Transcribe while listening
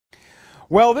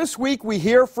Well, this week we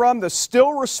hear from the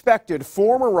still respected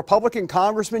former Republican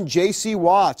Congressman J.C.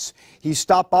 Watts. He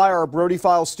stopped by our Brody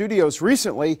Files studios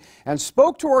recently and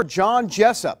spoke to our John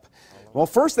Jessup. Well,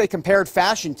 first they compared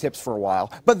fashion tips for a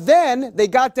while, but then they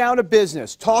got down to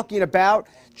business, talking about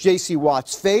J.C.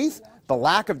 Watts' faith, the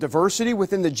lack of diversity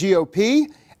within the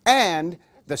GOP, and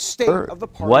the state of the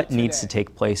party What today. needs to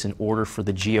take place in order for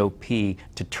the GOP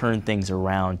to turn things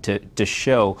around, to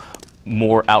show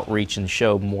more outreach and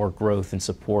show more growth and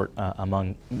support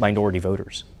among minority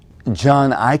voters?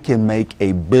 John, I can make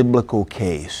a biblical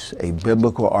case, a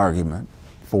biblical argument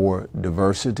for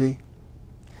diversity,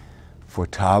 for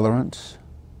tolerance,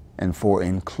 and for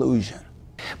inclusion.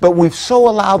 But we've so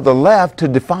allowed the left to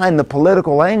define the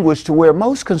political language to where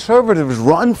most conservatives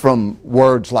run from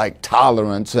words like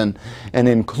tolerance and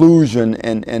inclusion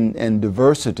and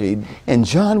diversity. And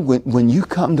John, when you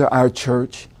come to our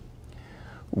church,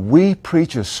 we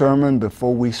preach a sermon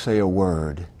before we say a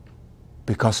word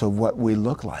because of what we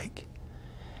look like.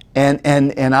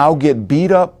 And I'll get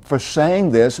beat up for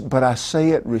saying this, but I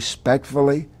say it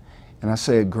respectfully and I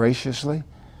say it graciously.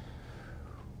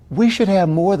 We should have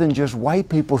more than just white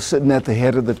people sitting at the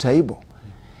head of the table.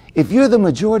 If you're the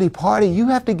majority party, you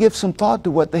have to give some thought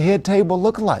to what the head table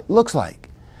looks like.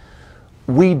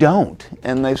 We don't.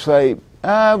 And they say,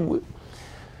 as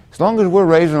long as we're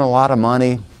raising a lot of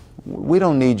money, we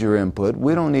don't need your input.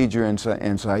 We don't need your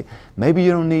insight. Maybe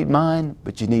you don't need mine,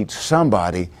 but you need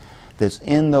somebody that's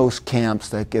in those camps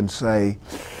that can say,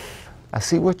 I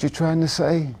see what you're trying to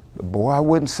say, but boy, I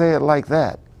wouldn't say it like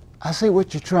that. I see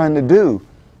what you're trying to do.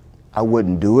 I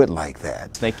wouldn't do it like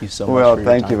that. Thank you so much. Well, for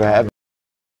your thank time. you for having me.